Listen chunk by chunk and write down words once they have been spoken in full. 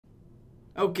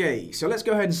Okay, so let's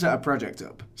go ahead and set a project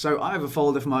up. So I have a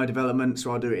folder for my development,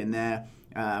 so I'll do it in there.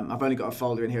 I've only got a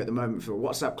folder in here at the moment for a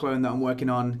WhatsApp clone that I'm working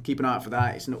on. Keep an eye out for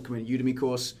that. It's an upcoming Udemy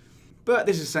course. But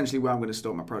this is essentially where I'm going to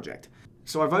store my project.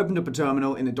 So I've opened up a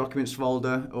terminal in the documents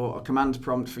folder, or a command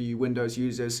prompt for you Windows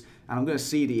users, and I'm going to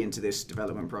cd into this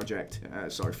development project,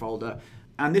 folder.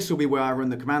 And this will be where I run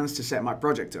the commands to set my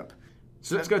project up.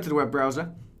 So let's go to the web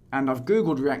browser. And I've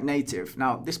Googled React Native.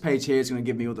 Now, this page here is going to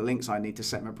give me all the links I need to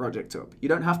set my project up. You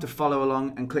don't have to follow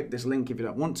along and click this link if you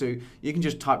don't want to. You can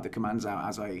just type the commands out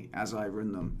as I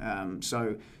run them.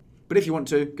 But if you want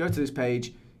to, go to this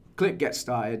page, click Get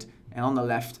Started, and on the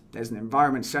left, there's an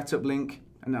environment setup link,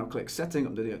 and now click Setting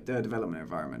up the development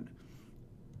environment.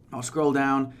 I'll scroll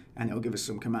down, and it'll give us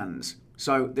some commands.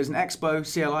 So there's an Expo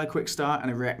CLI Quick Start and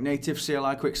a React Native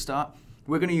CLI Quick Start.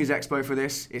 We're going to use Expo for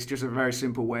this. It's just a very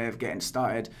simple way of getting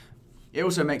started. It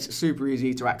also makes it super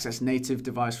easy to access native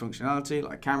device functionality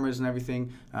like cameras and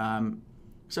everything.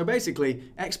 So basically,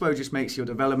 Expo just makes your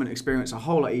development experience a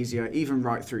whole lot easier, even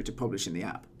right through to publishing the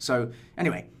app. So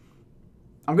anyway,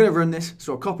 I'm going to run this,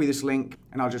 so I'll copy this link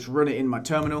and I'll just run it in my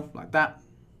terminal like that.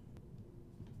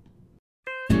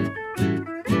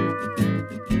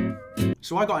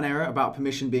 So I got an error about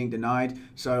permission being denied.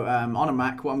 So on a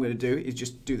Mac, what I'm going to do is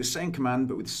just do the same command,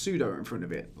 but with sudo in front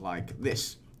of it, like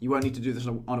this. You won't need to do this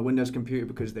on a Windows computer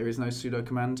because there is no sudo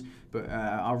command. But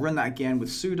I'll run that again with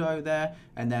sudo there,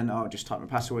 and then I'll just type my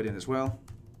password in as well.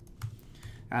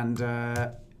 And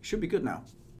it should be good now.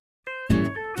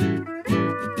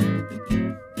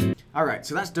 Alright,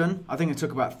 so that's done. I think it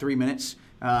took about 3 minutes.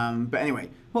 But anyway,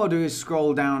 what I'll do is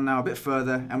scroll down now a bit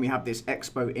further, and we have this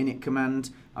expo init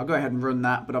command. I'll go ahead and run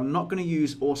that, but I'm not going to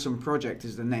use awesome project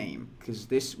as the name, because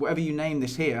this, whatever you name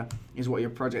this here, is what your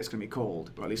project's going to be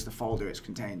called, or at least the folder it's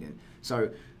contained in. So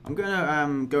I'm going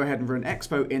to go ahead and run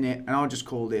expo init, and I'll just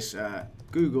call this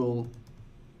Google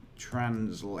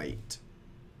Translate.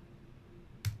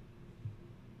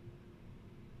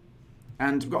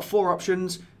 And we've got 4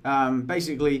 options.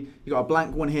 Basically, you've got a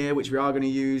blank one here, which we are going to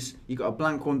use. You've got a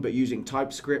blank one, but using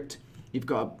TypeScript. You've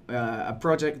got a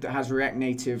project that has React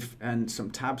Native and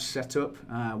some tabs set up.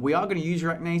 We are going to use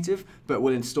React Native, but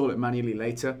we'll install it manually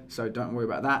later, so don't worry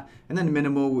about that. And then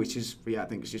minimal, which is, I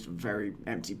think it's just a very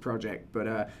empty project.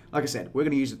 But like I said, we're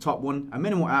going to use the top one, a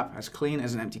minimal app as clean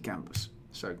as an empty canvas.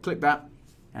 So click that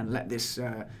and let this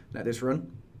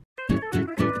run.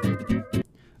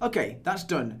 Okay, that's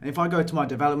done. And if I go to my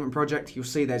development project, you'll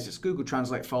see there's this Google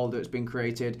Translate folder that's been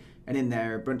created, and in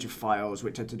there are a bunch of files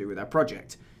which are to do with our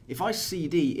project. If I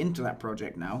cd into that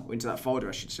project now, into that folder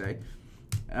I should say,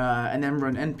 and then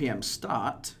run npm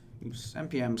start, you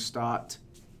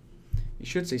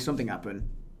should see something happen.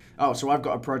 Oh, so I've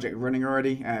got a project running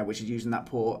already, which is using that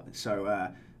port, so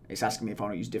it's asking me if I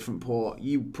want to use a different port.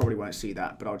 You probably won't see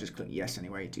that, but I'll just click yes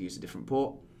anyway to use a different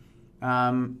port.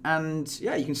 And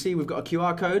yeah, you can see we've got a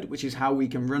QR code, which is how we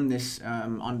can run this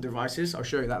on devices. I'll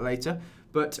show you that later.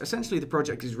 But essentially the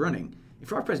project is running.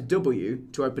 If I press W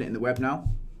to open it in the web now,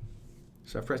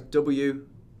 so I press W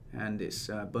and it's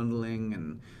bundling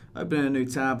and opening a new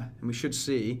tab, and we should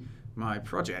see my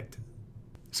project.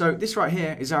 So this right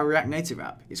here is our React Native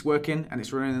app. It's working and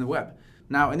it's running in the web.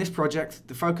 Now in this project,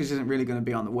 the focus isn't really going to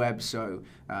be on the web, so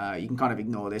you can kind of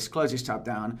ignore this. Close this tab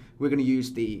down. We're going to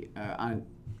use the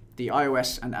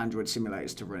iOS and Android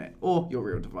simulators to run it, or your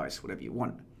real device, whatever you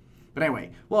want. But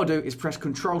anyway, what I'll do is press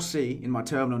Control-C in my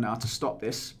terminal now to stop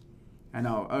this, and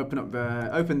I'll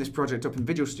open this project up in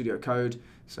Visual Studio Code.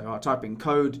 So I'll type in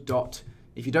code.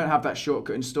 If you don't have that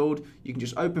shortcut installed, you can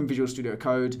just open Visual Studio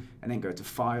Code and then go to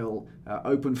File,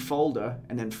 Open Folder,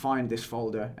 and then find this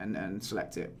folder and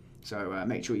select it. So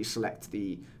make sure you select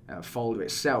the folder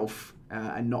itself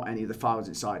and not any of the files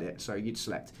inside it. So you'd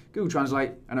select Google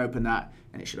Translate and open that,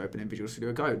 and it should open in Visual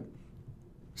Studio Code.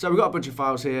 So we've got a bunch of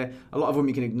files here. A lot of them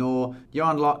you can ignore.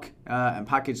 Yarn lock and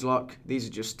package lock. These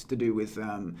are just to do with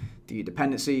the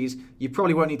dependencies. You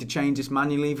probably won't need to change this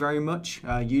manually very much.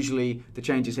 Usually the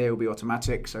changes here will be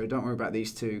automatic, so don't worry about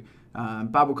these two.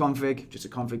 Babel config, just a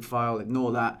config file,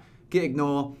 ignore that. Git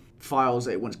ignore, files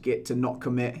that it wants Git to not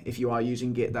commit, if you are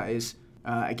using Git that is.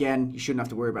 Again, you shouldn't have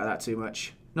to worry about that too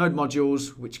much. Node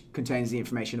modules, which contains the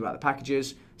information about the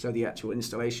packages, so the actual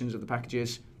installations of the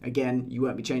packages. Again, you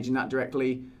won't be changing that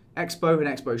directly. Expo and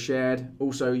Expo shared,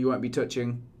 also you won't be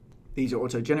touching. These are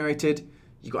auto-generated.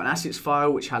 You've got an assets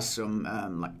file, which has some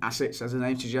like assets, as the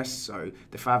name suggests, so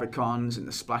the favicons and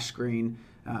the splash screen.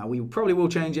 We probably will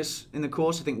change this in the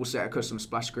course. I think we'll set a custom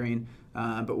splash screen,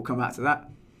 but we'll come back to that.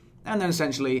 And then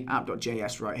essentially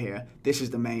app.js right here. This is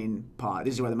the main part.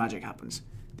 This is where the magic happens.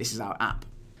 This is our app.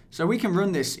 So we can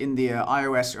run this in the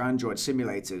iOS or Android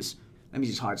simulators. Let me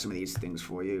just hide some of these things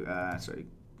for you, so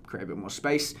create a bit more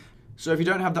space. So if you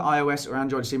don't have the iOS or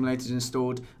Android simulators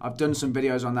installed, I've done some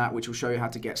videos on that which will show you how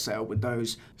to get set up with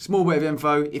those. Small bit of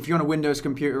info, if you're on a Windows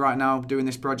computer right now doing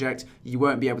this project, you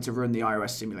won't be able to run the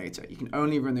iOS simulator. You can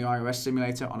only run the iOS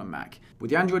simulator on a Mac. With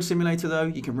the Android simulator though,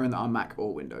 you can run that on Mac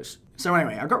or Windows. So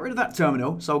anyway, I got rid of that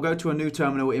terminal, so I'll go to a new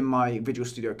terminal in my Visual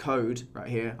Studio Code right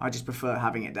here. I just prefer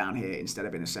having it down here instead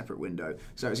of in a separate window.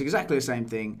 So it's exactly the same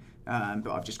thing, but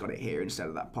I've just got it here instead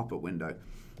of that pop-up window.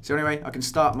 So anyway, I can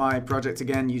start my project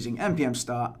again using npm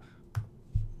start.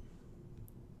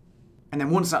 And then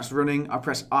once that's running, I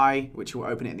press I, which will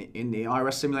open it in the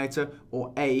iOS simulator,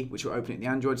 or A, which will open it in the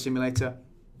Android simulator.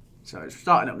 So it's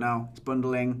starting up now, it's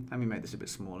bundling. Let me make this a bit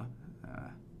smaller,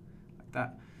 like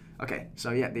that. Okay, so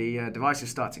yeah, the device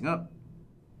is starting up.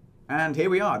 And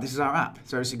here we are, this is our app.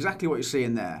 So it's exactly what you see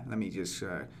in there. Let me just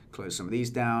close some of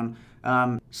these down.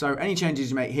 So any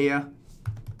changes you make here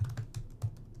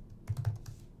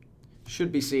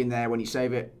should be seen there when you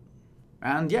save it.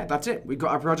 And yeah, that's it. We've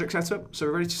got our project set up, so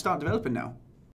we're ready to start developing now.